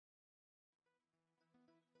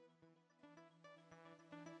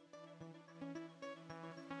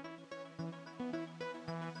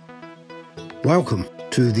Welcome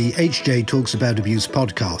to the HJ Talks About Abuse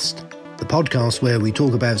podcast, the podcast where we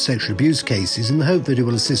talk about sexual abuse cases in the hope that it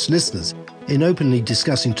will assist listeners in openly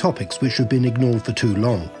discussing topics which have been ignored for too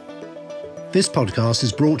long. This podcast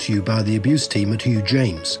is brought to you by the abuse team at Hugh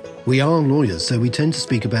James. We are lawyers, so we tend to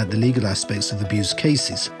speak about the legal aspects of abuse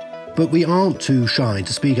cases, but we aren't too shy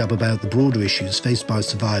to speak up about the broader issues faced by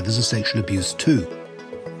survivors of sexual abuse too.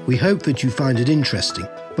 We hope that you find it interesting,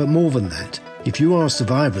 but more than that, if you are a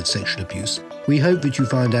survivor of sexual abuse, we hope that you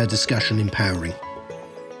find our discussion empowering.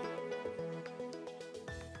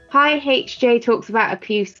 Hi, HJ Talks About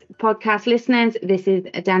Abuse podcast listeners. This is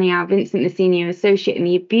Danielle Vincent, the Senior Associate in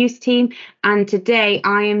the Abuse team. And today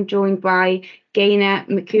I am joined by Gaynor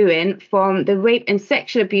McEwen from the Rape and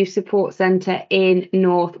Sexual Abuse Support Centre in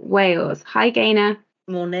North Wales. Hi, Gaynor.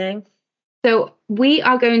 Morning. So we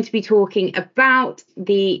are going to be talking about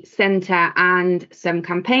the centre and some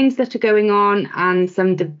campaigns that are going on and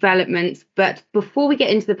some developments. But before we get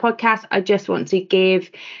into the podcast, I just want to give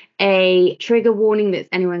a trigger warning that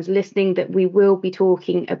anyone's listening that we will be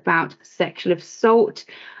talking about sexual assault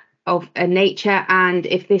of a nature. And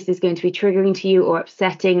if this is going to be triggering to you or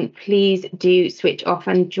upsetting, please do switch off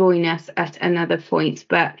and join us at another point.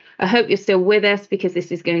 But I hope you're still with us because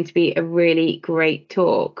this is going to be a really great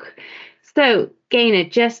talk. So, Gaynor,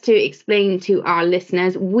 just to explain to our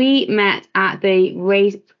listeners, we met at the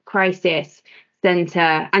Rape Crisis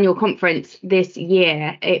Centre annual conference this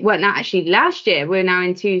year. Actually last year. We're now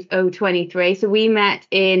in 2023. So we met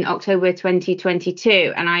in October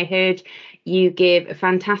 2022, and I heard you give a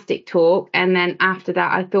fantastic talk. And then after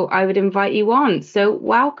that, I thought I would invite you on. So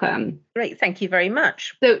welcome. Great. Thank you very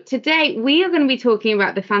much. So today we are going to be talking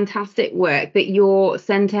about the fantastic work that your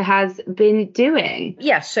centre has been doing.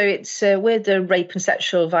 Yeah, so we're the Rape and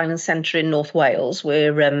Sexual Violence Centre in North Wales.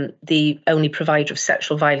 We're the only provider of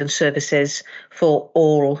sexual violence services for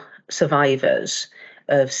all survivors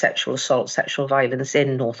of sexual assault, sexual violence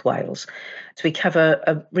in North Wales. So we cover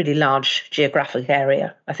a really large geographic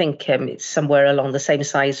area. I think it's somewhere along the same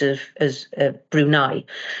size as Brunei.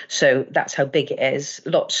 So that's how big it is.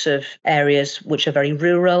 Lots of areas which are very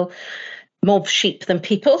rural, more sheep than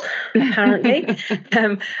people, apparently,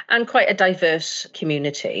 and quite a diverse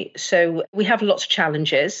community. So we have lots of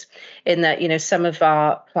challenges in that, some of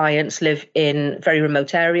our clients live in very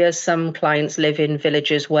remote areas. Some clients live in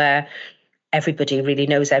villages where everybody really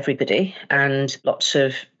knows everybody, and lots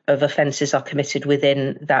of offences are committed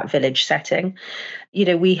within that village setting.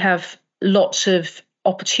 We have lots of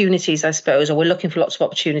opportunities, I suppose, or we're looking for lots of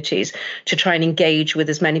opportunities to try and engage with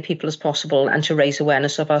as many people as possible and to raise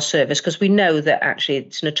awareness of our service, because we know that actually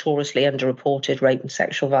it's notoriously underreported, rape and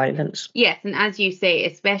sexual violence. Yes, and as you say,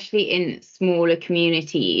 especially in smaller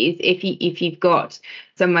communities, if you've got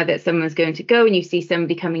somewhere that someone's going to go and you see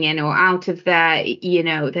somebody coming in or out of there,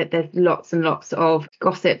 that there's lots and lots of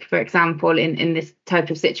gossip, for example, in this type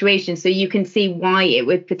of situation. So you can see why it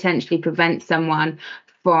would potentially prevent someone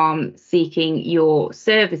from seeking your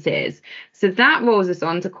services. So that rolls us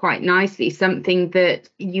on to quite nicely something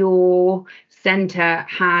that your centre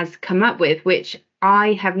has come up with, which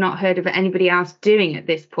I have not heard of anybody else doing at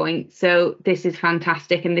this point. So this is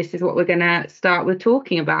fantastic. And this is what we're going to start with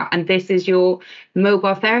talking about. And this is your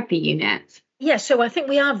mobile therapy unit. Yeah, so I think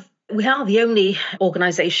we are the only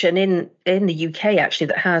organisation in the UK actually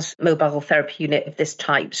that has mobile therapy unit of this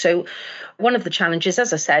type. So one of the challenges,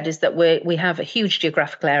 as I said, is that we have a huge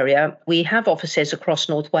geographical area. We have offices across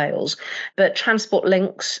North Wales, but transport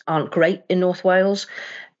links aren't great in North Wales.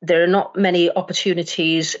 There are not many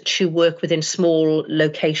opportunities to work within small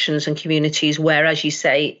locations and communities where, as you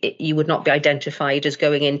say, you would not be identified as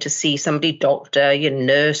going in to see somebody, doctor, your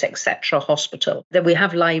nurse, etc., hospital. Then we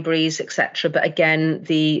have libraries, etc. But again,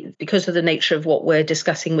 because of the nature of what we're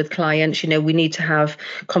discussing with clients, we need to have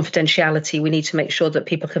confidentiality. We need to make sure that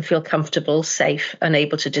people can feel comfortable, safe, and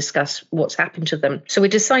able to discuss what's happened to them. So we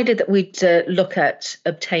decided that we'd look at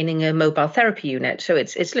obtaining a mobile therapy unit. So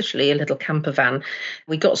it's literally a little camper van.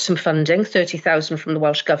 We got some funding, 30,000 from the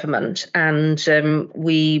Welsh Government, and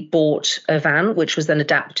we bought a van, which was then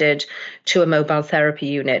adapted to a mobile therapy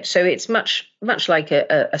unit. So it's much like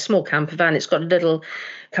a small camper van. It's got a little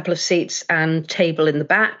couple of seats and table in the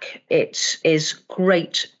back. It is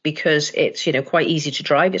great because it's, quite easy to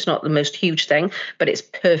drive. It's not the most huge thing, but it's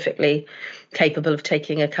perfectly capable of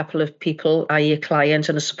taking a couple of people, i.e. a client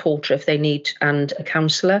and a supporter if they need, and a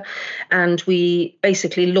counsellor. And we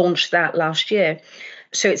basically launched that last year.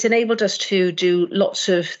 So it's enabled us to do lots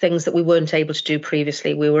of things that we weren't able to do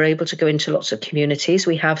previously. We were able to go into lots of communities.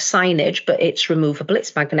 We have signage, but it's removable.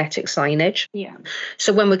 It's magnetic signage. Yeah.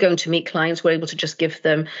 So when we're going to meet clients, we're able to just give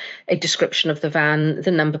them a description of the van,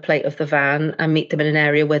 the number plate of the van, and meet them in an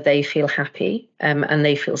area where they feel happy and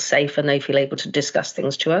they feel safe and they feel able to discuss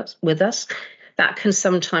things with us. That can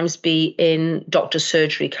sometimes be in doctor's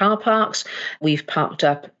surgery car parks. We've parked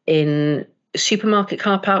up in supermarket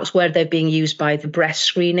car parks where they're being used by the breast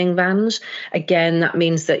screening vans. Again, that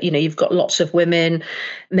means that, you've got lots of women,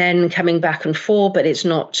 men coming back and forth, but it's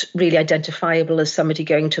not really identifiable as somebody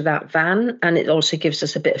going to that van. And it also gives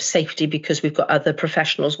us a bit of safety because we've got other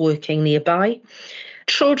professionals working nearby.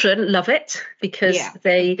 Children love it because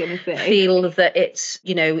they feel that it's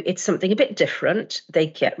something a bit different. They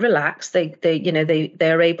get relaxed.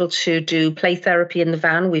 They're able to do play therapy in the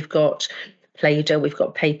van. We've got Play-Doh, we've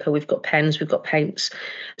got paper, we've got pens, we've got paints.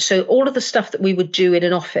 So all of the stuff that we would do in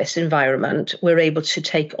an office environment, we're able to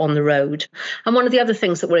take on the road. And one of the other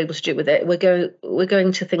things that we're able to do with it, we're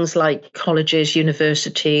going to things like colleges,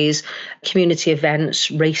 universities, community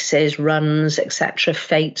events, races, runs, etc.,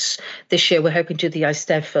 fetes. This year we're hoping to do the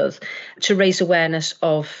Eisteddfod to raise awareness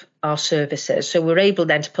of our services. So we're able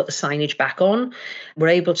then to put the signage back on. We're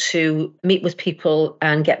able to meet with people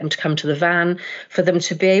and get them to come to the van, for them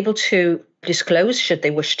to be able to disclose should they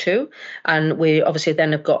wish to. And we obviously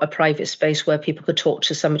then have got a private space where people could talk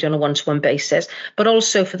to somebody on a one-to-one basis, but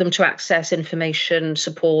also for them to access information,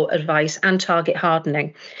 support, advice, and target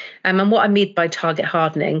hardening. And what I mean by target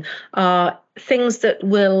hardening are things that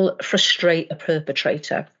will frustrate a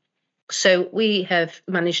perpetrator. So we have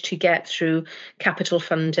managed to get through capital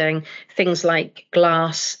funding things like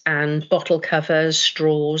glass and bottle covers,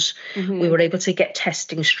 straws. Mm-hmm. We were able to get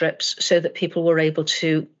testing strips so that people were able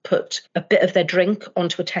to put a bit of their drink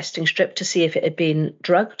onto a testing strip to see if it had been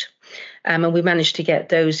drugged. And we managed to get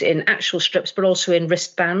those in actual strips, but also in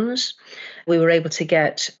wristbands. We were able to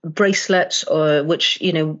get bracelets, which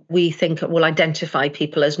we think will identify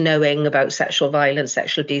people as knowing about sexual violence,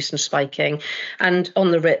 sexual abuse, and spiking. And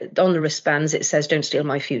on the wristbands, it says "Don't steal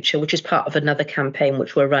my future," which is part of another campaign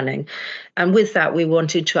which we're running. And with that, we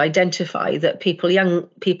wanted to identify that young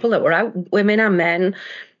people that were out, women and men,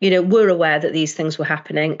 were aware that these things were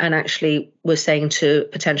happening, and actually were saying to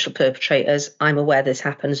potential perpetrators, "I'm aware this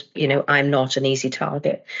happens, I'm not an easy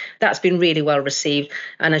target." That's been really well received.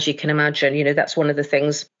 And as you can imagine, that's one of the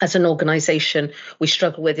things as an organisation we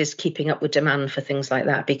struggle with, is keeping up with demand for things like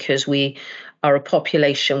that, because we are a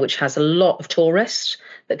population which has a lot of tourists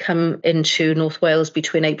that come into North Wales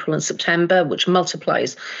between April and September, which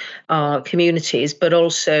multiplies our communities, but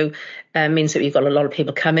also means that we've got a lot of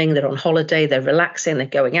people coming, they're on holiday, they're relaxing, they're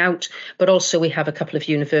going out, but also we have a couple of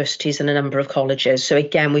universities and a number of colleges. So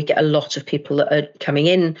again, we get a lot of people that are coming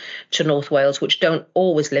in to North Wales, which don't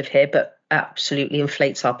always live here, but absolutely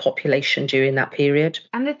inflates our population during that period.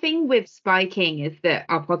 And the thing with spiking is that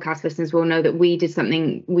our podcast listeners will know that we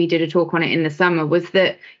did a talk on it in the summer, was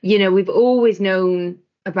that, we've always known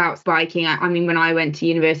about spiking. I mean, when I went to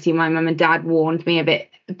university, my mum and dad warned me a bit,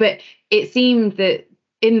 but it seemed that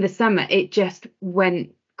in the summer, it just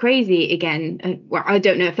went crazy again. Well, I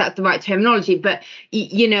don't know if that's the right terminology, but,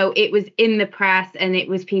 it was in the press and it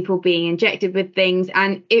was people being injected with things.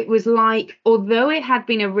 And it was like, although it had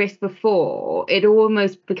been a risk before, it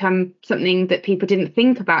almost become something that people didn't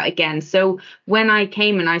think about again. So when I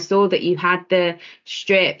came and I saw that you had the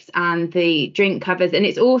strips and the drink covers, and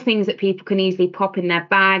it's all things that people can easily pop in their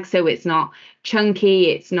bag, so it's not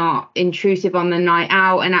chunky, it's not intrusive on the night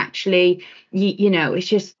out, and actually it's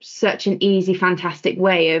just such an easy, fantastic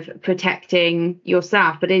way of protecting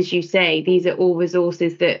yourself. But as you say, these are all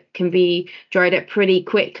resources that can be dried up pretty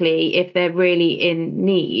quickly if they're really in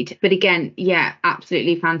need. But again,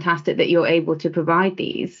 absolutely fantastic that you're able to provide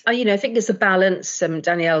these. I think there's a balance,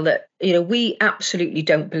 Danielle, that we absolutely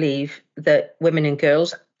don't believe that women and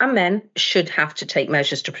girls and men should have to take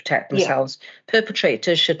measures to protect themselves.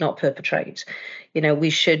 Perpetrators should not perpetrate. We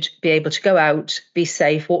should be able to go out, be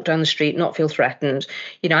safe, walk down the street, not feel threatened.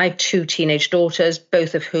 I have 2 teenage daughters,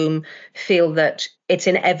 both of whom feel that it's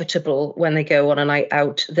inevitable when they go on a night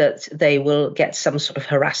out that they will get some sort of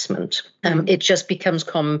harassment. It just becomes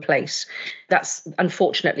commonplace. That's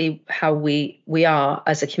unfortunately how we are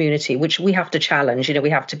as a community, which we have to challenge. We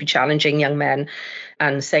have to be challenging young men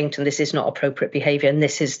and saying to them, this is not appropriate behaviour and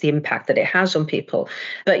this is the impact that it has on people.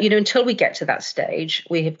 But, until we get to that stage,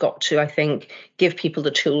 we have got to, I think, give people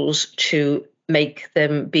the tools to make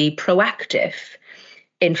them be proactive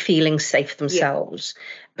in feeling safe themselves.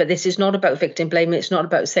 But this is not about victim blaming. It's not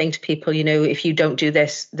about saying to people, if you don't do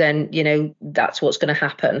this, then, that's what's going to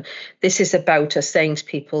happen. This is about us saying to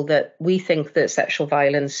people that we think that sexual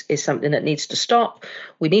violence is something that needs to stop.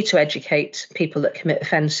 We need to educate people that commit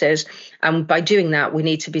offences. And by doing that, we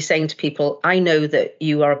need to be saying to people, I know that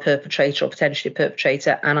you are a perpetrator or potentially a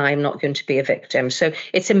perpetrator, and I'm not going to be a victim. So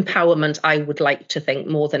it's empowerment, I would like to think,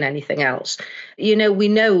 more than anything else. We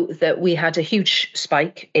know that we had a huge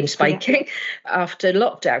spike in spiking after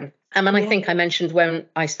lockdown. And I think I mentioned when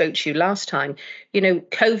I spoke to you last time,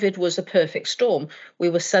 COVID was a perfect storm. We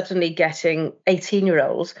were suddenly getting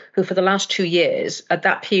 18-year-olds who, for the last 2 years, at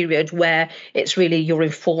that period where it's really your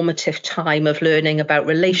informative time of learning about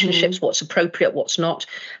relationships, what's appropriate, what's not,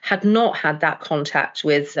 had not had that contact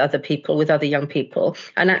with other people, with other young people.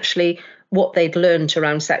 And actually, what they'd learned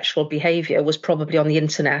around sexual behaviour was probably on the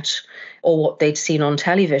internet or what they'd seen on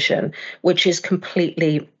television, which is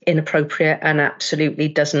completely inappropriate and absolutely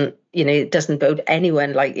doesn't bode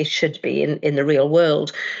anyone like it should be in the real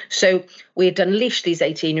world. So we had unleashed these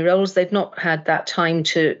 18-year-olds. They'd not had that time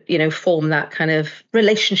to, form that kind of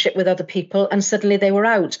relationship with other people. And suddenly they were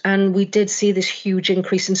out. And we did see this huge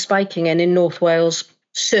increase in spiking. And in North Wales,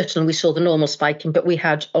 certainly we saw the normal spiking, but we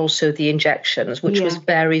had also the injections, which was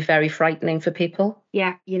very, very frightening for people.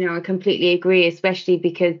 Yeah, I completely agree, especially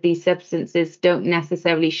because these substances don't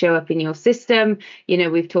necessarily show up in your system.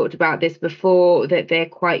 We've talked about this before, that they're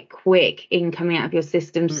quite quick in coming out of your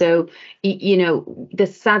system. So, the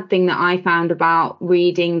sad thing that I found about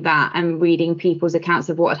reading that and reading people's accounts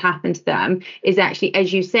of what had happened to them is actually,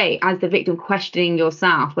 as you say, as the victim, questioning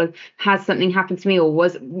yourself, well, has something happened to me, or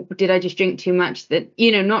did I just drink too much? That,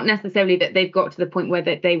 not necessarily that they've got to the point where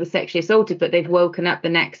they were sexually assaulted, but they've woken up the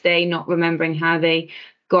next day not remembering how they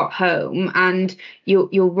got home. And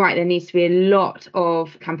you're right, there needs to be a lot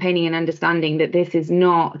of campaigning and understanding that this is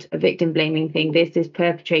not a victim blaming thing. This is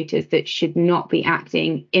perpetrators that should not be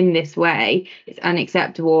acting in this way. It's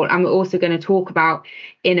unacceptable. And we're also going to talk about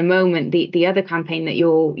in a moment the other campaign that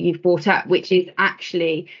you've brought up, which is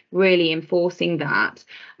actually really enforcing that.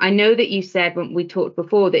 I know that you said when we talked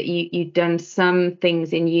before that you'd done some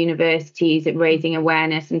things in universities at raising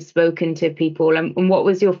awareness and spoken to people. And what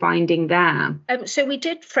was your finding there? So we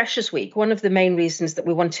did Freshers Week. One of the main reasons that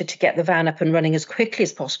we wanted to get the van up and running as quickly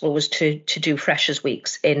as possible was to do Freshers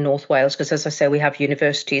Weeks in North Wales, because, as I say, we have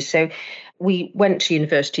universities. So we went to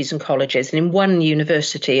universities and colleges, and in one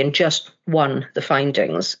university, and just one, the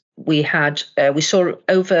findings, we saw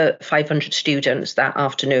over 500 students that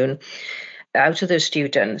afternoon. Out of those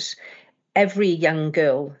students, every young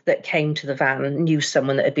girl that came to the van knew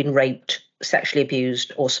someone that had been raped, sexually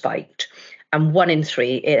abused, or spiked. And 1 in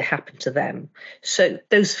 3, it happened to them. So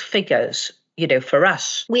those figures, for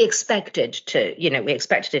us, we expected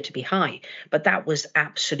it to be high, but that was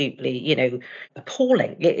absolutely,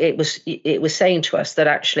 appalling. It was saying to us that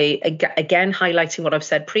actually, again, highlighting what I've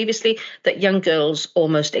said previously, that young girls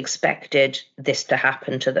almost expected this to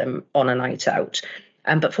happen to them on a night out.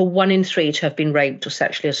 But for 1 in 3 to have been raped or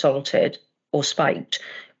sexually assaulted or spiked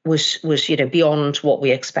was beyond what we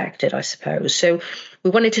expected, I suppose. So we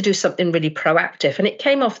wanted to do something really proactive, and it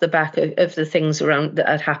came off the back of the things around that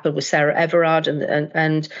had happened with Sarah Everard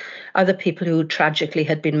and other people who tragically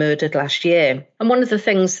had been murdered last year. And one of the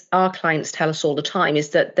things our clients tell us all the time is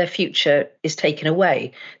that their future is taken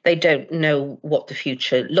away. They don't know what the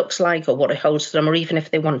future looks like or what it holds for them, or even if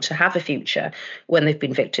they want to have a future when they've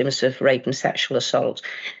been victims of rape and sexual assault.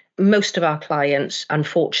 Most of our clients,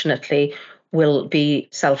 unfortunately, will be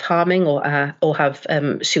self-harming or have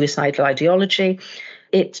suicidal ideology.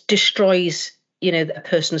 It destroys, a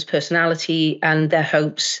person's personality and their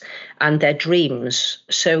hopes and their dreams.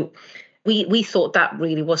 So we thought that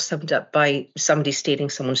really was summed up by somebody stealing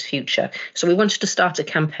someone's future. So we wanted to start a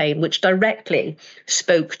campaign which directly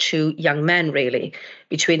spoke to young men, really,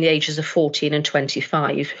 between the ages of 14 and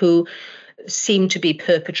 25, who seem to be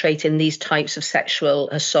perpetrating these types of sexual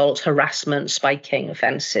assault, harassment, spiking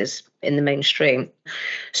offences in the mainstream.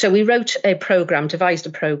 So we devised a programme.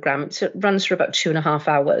 It runs for about 2.5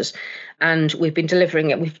 hours, and we've been delivering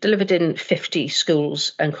it. We've delivered in 50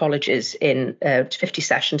 schools and colleges 50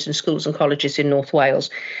 sessions in schools and colleges in North Wales.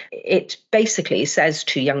 It basically says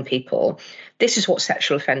to young people, this is what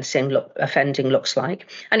sexual offending looks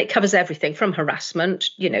like. And it covers everything from harassment,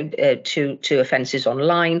 to offences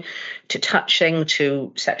online, to touching,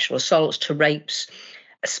 to sexual assaults, to rapes.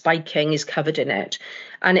 spiking is covered in it.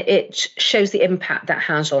 And it shows the impact that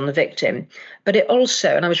has on the victim. But it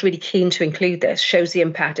also, and I was really keen to include this, shows the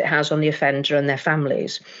impact it has on the offender and their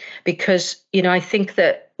families. Because, I think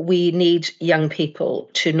that we need young people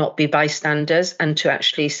to not be bystanders and to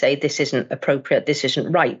actually say this isn't appropriate, this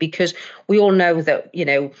isn't right. Because we all know that,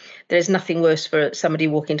 there's nothing worse for somebody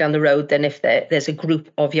walking down the road than if there's a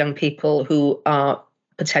group of young people who are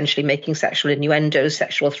potentially making sexual innuendos,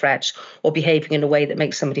 sexual threats, or behaving in a way that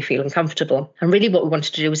makes somebody feel uncomfortable. And really what we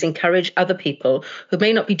wanted to do was encourage other people who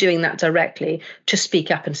may not be doing that directly to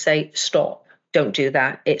speak up and say, stop. Don't do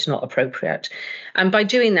that. It's not appropriate. And by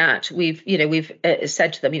doing that, we've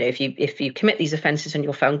said to them, if you commit these offences and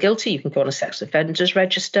you're found guilty, you can go on a sex offenders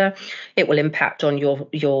register. It will impact on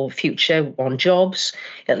your future on jobs.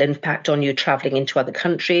 It'll impact on you travelling into other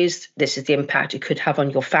countries. This is the impact it could have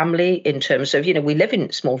on your family in terms of, we live in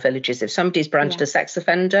small villages. If somebody's branded a sex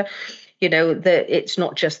offender, it's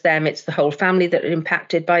not just them, it's the whole family that are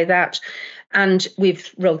impacted by that. And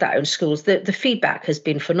we've rolled that out in schools. The feedback has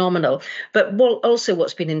been phenomenal. But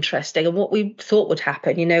what's been interesting and what we thought would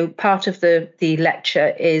happen, part of the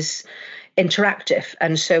lecture is interactive.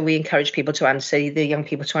 And so we encourage the young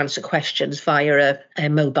people to answer questions via a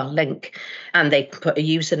mobile link, and they put a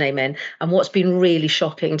username in. And what's been really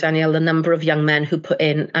shocking, Danielle, the number of young men who put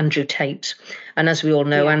in Andrew Tate. And as we all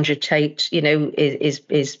know, Andrew Tate,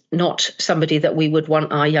 is not somebody that we would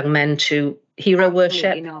want our young men to hero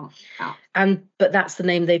worship. But that's the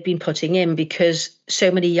name they've been putting in because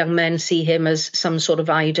so many young men see him as some sort of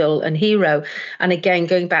idol and hero. And again,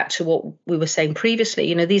 going back to what we were saying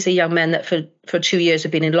previously, these are young men that for 2 years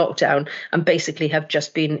have been in lockdown and basically have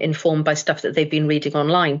just been informed by stuff that they've been reading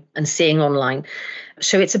online and seeing online.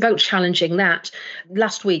 So it's about challenging that.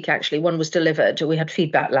 Last week, actually, one was delivered. We had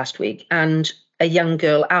feedback last week, and a young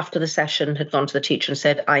girl after the session had gone to the teacher and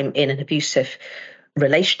said, I'm in an abusive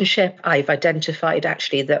relationship. I've identified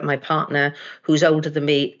actually that my partner, who's older than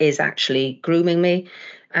me, is actually grooming me.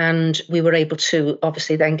 And we were able to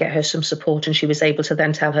obviously then get her some support, and she was able to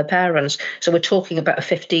then tell her parents. So we're talking about a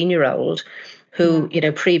 15-year-old who,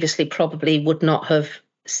 previously probably would not have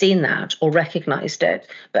seen that or recognized it,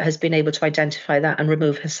 but has been able to identify that and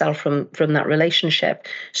remove herself from that relationship.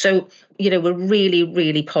 So, we're really,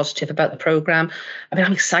 really positive about the programme. I mean,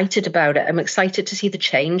 I'm excited about it. I'm excited to see the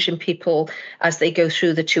change in people as they go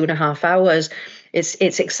through the 2.5 hours.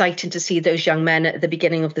 It's exciting to see those young men at the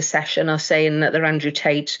beginning of the session are saying that they're Andrew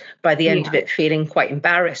Tate, by the end of it feeling quite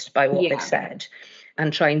embarrassed by what they've said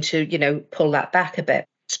and trying to, pull that back a bit.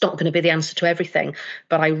 It's not going to be the answer to everything,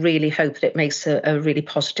 but I really hope that it makes a really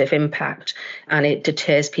positive impact and it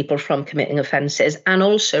deters people from committing offences and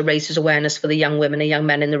also raises awareness for the young women and young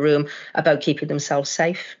men in the room about keeping themselves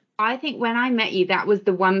safe. I think when I met you, that was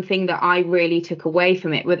the one thing that I really took away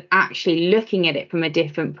from it, was actually looking at it from a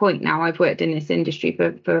different point. Now, I've worked in this industry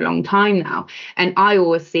for a long time now, and I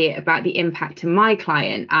always see it about the impact to my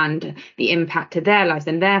client and the impact to their lives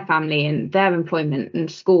and their family and their employment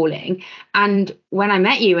and schooling. And when I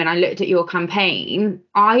met you and I looked at your campaign,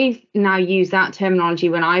 I've now used that terminology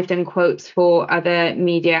when I've done quotes for other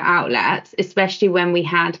media outlets, especially when we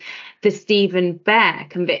had the Stephen Bear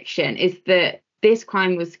conviction, is that this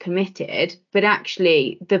crime was committed, but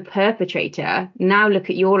actually the perpetrator, now look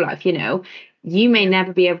at your life, you may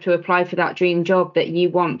never be able to apply for that dream job that you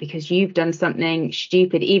want because you've done something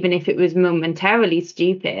stupid, even if it was momentarily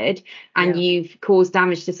stupid and you've caused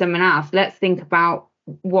damage to someone else. Let's think about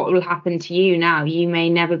what will happen to you now. You may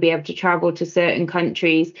never be able to travel to certain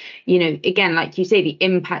countries. Again, like you say, the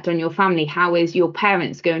impact on your family. How is your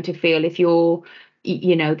parents going to feel if you're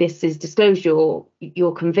this is disclosed,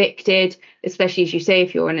 you're convicted, especially as you say,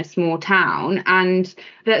 if you're in a small town. And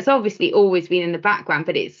that's obviously always been in the background,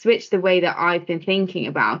 but it's switched the way that I've been thinking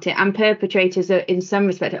about it. And perpetrators are, in some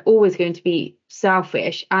respect, are always going to be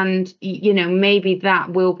selfish. And, maybe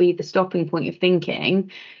that will be the stopping point of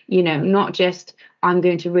thinking, not just I'm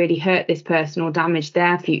going to really hurt this person or damage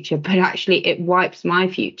their future, but actually it wipes my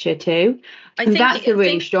future too. And that's a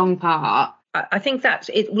really strong part. I think that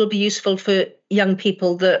it will be useful for young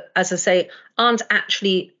people that, as I say, aren't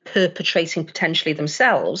actually perpetrating potentially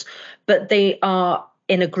themselves, but they are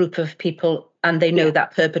in a group of people and they know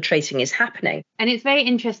that perpetrating is happening. And it's very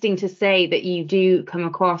interesting to say that you do come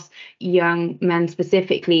across young men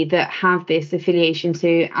specifically that have this affiliation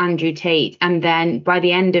to Andrew Tate. And then by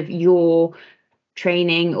the end of your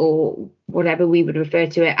training or whatever we would refer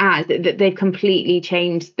to it as, that they've completely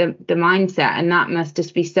changed the mindset, and that must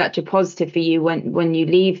just be such a positive for you when you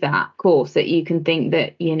leave that course, that you can think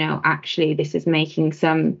that actually this is making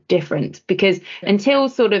some difference. Because until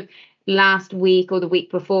sort of last week or the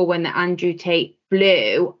week before, when the Andrew Tate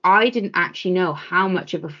Blue, I didn't actually know how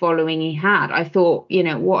much of a following he had. I thought,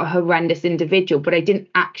 what a horrendous individual, but I didn't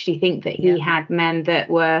actually think that he had men that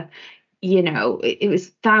were, it was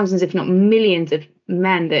thousands, if not millions of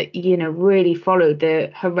men that, really followed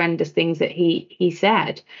the horrendous things that he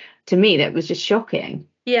said. To me, that was just shocking.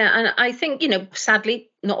 Yeah, and I think,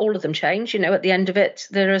 sadly, not all of them change. At the end of it,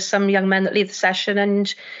 there are some young men that leave the session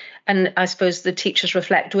and I suppose the teachers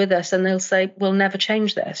reflect with us and they'll say, we'll never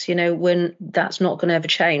change this, when that's not going to ever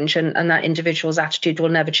change and that individual's attitude will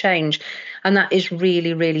never change. And that is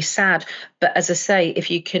really, really sad. But as I say,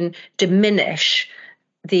 if you can diminish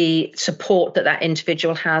the support that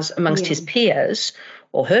individual has amongst his peers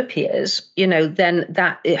or her peers, then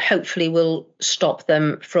that hopefully will stop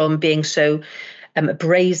them from being so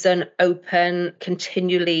brazen, open,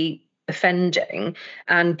 continually offending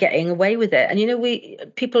and getting away with it.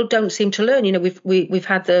 And people don't seem to learn. We've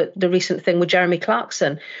had the recent thing with Jeremy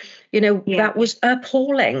Clarkson. That was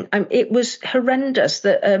appalling. It was horrendous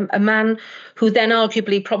that a man who then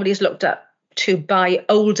arguably probably is looked up to by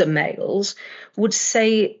older males would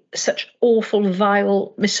say such awful,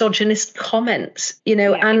 vile, misogynist comments,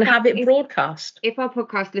 and have it broadcast. If our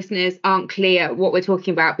podcast listeners aren't clear what we're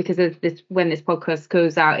talking about, because of this, when this podcast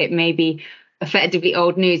goes out, it may be effectively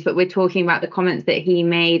old news, but we're talking about the comments that he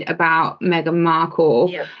made about Meghan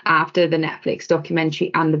Markle after the Netflix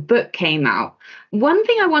documentary and the book came out. One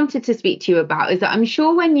thing I wanted to speak to you about is that I'm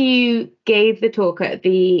sure when you gave the talk at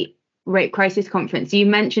the Rape Crisis Conference, you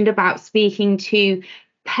mentioned about speaking to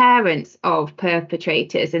parents of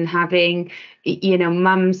perpetrators and having,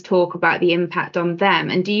 mums talk about the impact on them.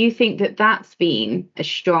 And do you think that that's been a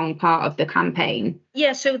strong part of the campaign?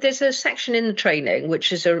 Yeah, so there's a section in the training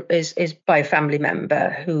which is by a family member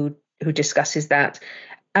who discusses that.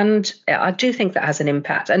 And I do think that has an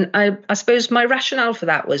impact. And I suppose my rationale for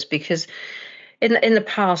that was because in the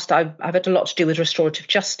past, I've had a lot to do with restorative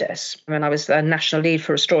justice. When I was a national lead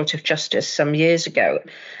for restorative justice some years ago.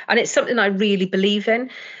 And it's something I really believe in.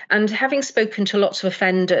 And having spoken to lots of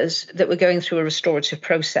offenders that were going through a restorative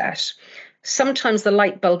process, sometimes the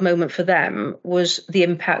light bulb moment for them was the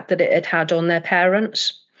impact that it had had on their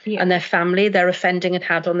parents and their family. Their offending had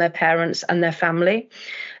had on their parents and their family.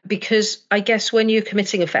 Because I guess when you're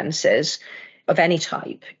committing offences of any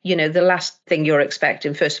type, the last thing you're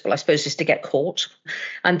expecting, first of all, I suppose, is to get caught.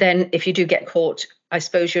 And then if you do get caught, I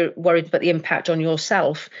suppose you're worried about the impact on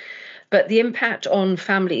yourself. But the impact on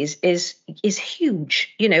families is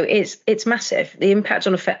huge. It's massive. The impact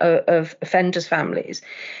on of offenders' families,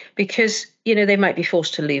 because, they might be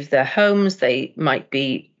forced to leave their homes. They might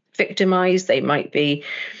be victimized. They might be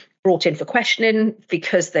brought in for questioning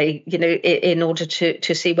because they, in order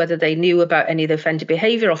to see whether they knew about any of the offended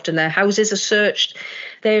behaviour. Often their houses are searched.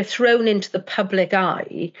 They're thrown into the public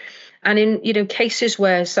eye. And in, cases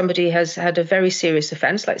where somebody has had a very serious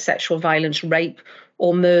offence like sexual violence, rape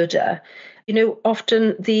or murder,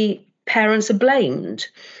 often the parents are blamed.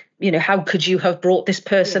 How could you have brought this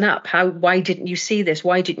person up? Why didn't you see this?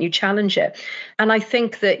 Why didn't you challenge it? And I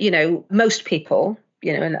think that, most people,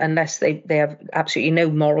 unless they have absolutely no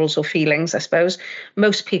morals or feelings, I suppose,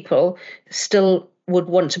 most people still would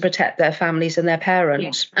want to protect their families and their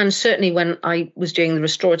parents. Yeah. And certainly when I was doing the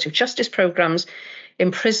restorative justice programs in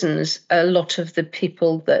prisons, a lot of the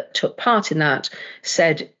people that took part in that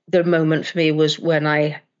said the moment for me was when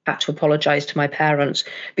I had to apologise to my parents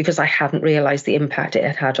because I hadn't realised the impact it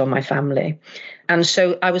had had on my family. And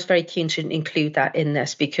so I was very keen to include that in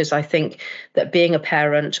this because I think that being a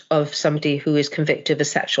parent of somebody who is convicted of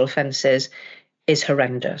sexual offences is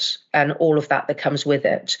horrendous, and all of that comes with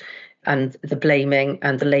it, and the blaming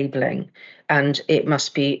and the labelling. And it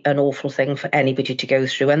must be an awful thing for anybody to go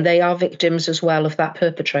through. And they are victims as well of that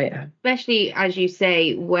perpetrator. Especially, as you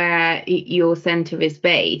say, where your centre is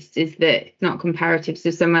based, is that it's not comparative.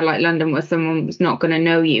 So somewhere like London where someone's not going to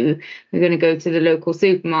know you, you're going to go to the local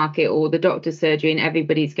supermarket or the doctor's surgery and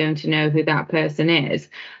everybody's going to know who that person is.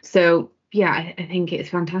 So, yeah, I think it's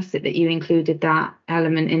fantastic that you included that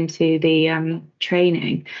element into the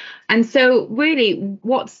training. And so really,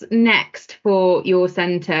 what's next for your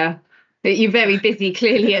centre? You're very busy,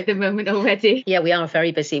 clearly, at the moment already. Yeah, we are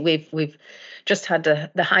very busy. We've just had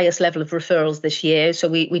the highest level of referrals this year. So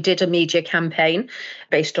we did a media campaign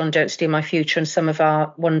based on Don't Steal My Future, and some of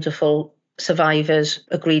our wonderful survivors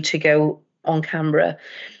agreed to go on camera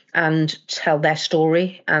and tell their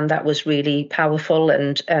story. And that was really powerful,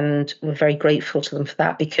 and we're very grateful to them for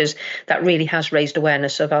that, because that really has raised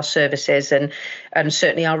awareness of our services, and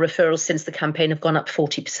certainly our referrals since the campaign have gone up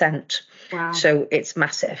 40%. Wow. So it's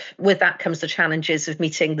massive. With that comes the challenges of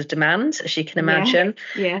meeting the demand, as you can imagine.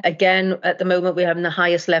 Yeah. Again, at the moment, we're having the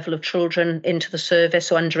highest level of children into the service,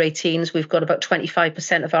 so under 18s. We've got about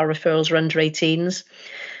 25% of our referrals are under 18s.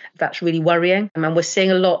 That's really worrying. And we're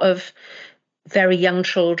seeing a lot of very young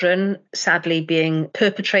children, sadly, being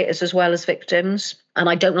perpetrators as well as victims. And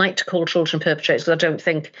I don't like to call children perpetrators because I don't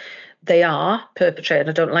think they are perpetrators.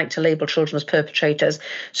 I don't like to label children as perpetrators.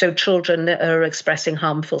 So children that are expressing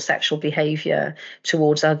harmful sexual behaviour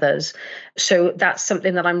towards others. So that's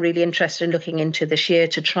something that I'm really interested in looking into this year,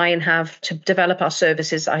 to try and to develop our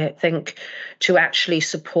services, I think, to actually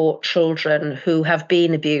support children who have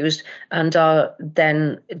been abused and are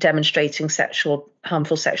then demonstrating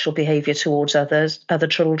harmful sexual behaviour towards other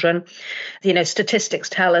children. Statistics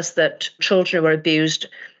tell us that children who are abused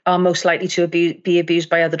are most likely to be abused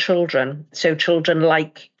by other children. So children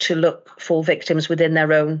like to look for victims within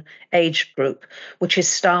their own age group, which is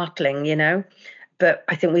startling, But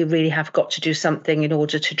I think we really have got to do something in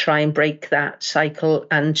order to try and break that cycle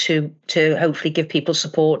and to hopefully give people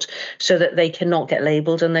support so that they cannot get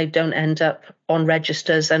labelled and they don't end up on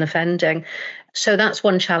registers and offending. So that's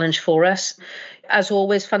one challenge for us. As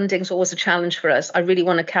always, funding's always a challenge for us. I really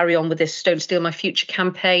want to carry on with this Don't Steal My Future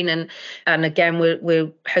campaign. And again,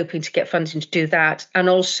 we're hoping to get funding to do that. And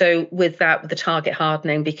also with that, with the target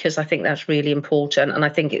hardening, because I think that's really important. And I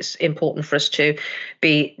think it's important for us to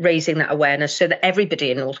be raising that awareness so that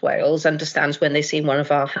everybody in North Wales understands when they see one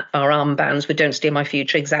of our armbands with Don't Steal My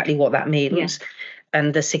Future exactly what that means. Yeah.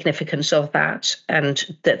 And the significance of that, and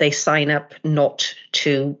that they sign up not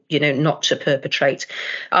to perpetrate.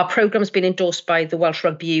 Our program's been endorsed by the Welsh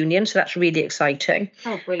Rugby Union, so that's really exciting.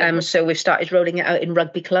 Oh, brilliant. So we've started rolling it out in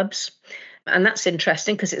rugby clubs. And that's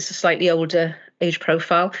interesting because it's a slightly older age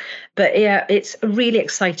profile. But yeah, it's a really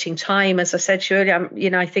exciting time. As I said to you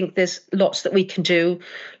earlier, I think there's lots that we can do,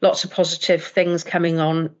 lots of positive things coming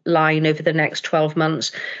online over the next 12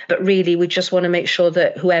 months. But really, we just want to make sure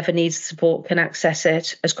that whoever needs support can access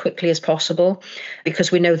it as quickly as possible,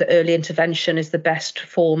 because we know that early intervention is the best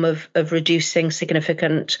form of reducing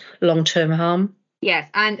significant long-term harm. Yes,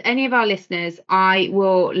 and any of our listeners, I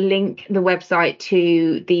will link the website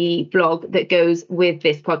to the blog that goes with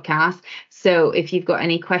this podcast. So if you've got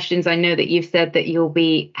any questions, I know that you've said that you'll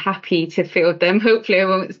be happy to field them. Hopefully I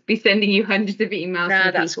won't be sending you hundreds of emails.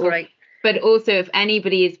 No, that's great. But also, if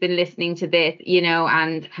anybody has been listening to this,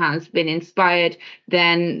 and has been inspired,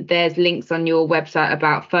 then there's links on your website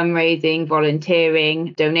about fundraising,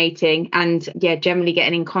 volunteering, donating, and generally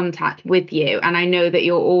getting in contact with you. And I know that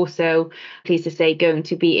you're also, pleased to say, going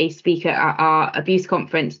to be a speaker at our abuse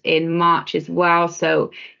conference in March as well.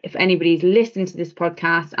 So if anybody's listened to this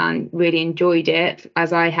podcast and really enjoyed it,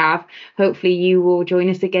 as I have, hopefully you will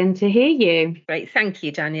join us again to hear you. Great. Thank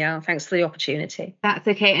you, Danielle. Thanks for the opportunity. That's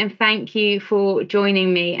okay. And thank you for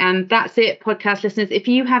joining me. And that's it, podcast listeners. If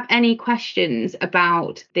you have any questions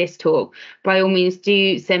about this talk, by all means,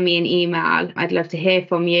 do send me an email. I'd love to hear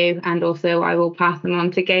from you. And also I will pass them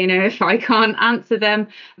on to Gaynor if I can't answer them.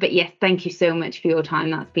 But yes, thank you so much for your time.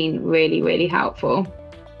 That's been really, really helpful.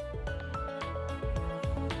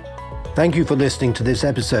 Thank you for listening to this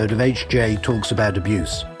episode of HJ Talks About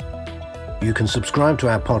Abuse. You can subscribe to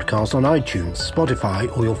our podcast on iTunes,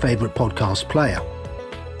 Spotify, or your favourite podcast player.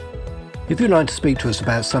 If you'd like to speak to us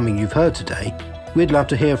about something you've heard today, we'd love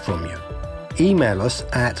to hear from you. Email us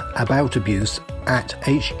at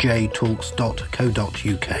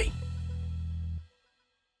aboutabuse@hjtalks.co.uk.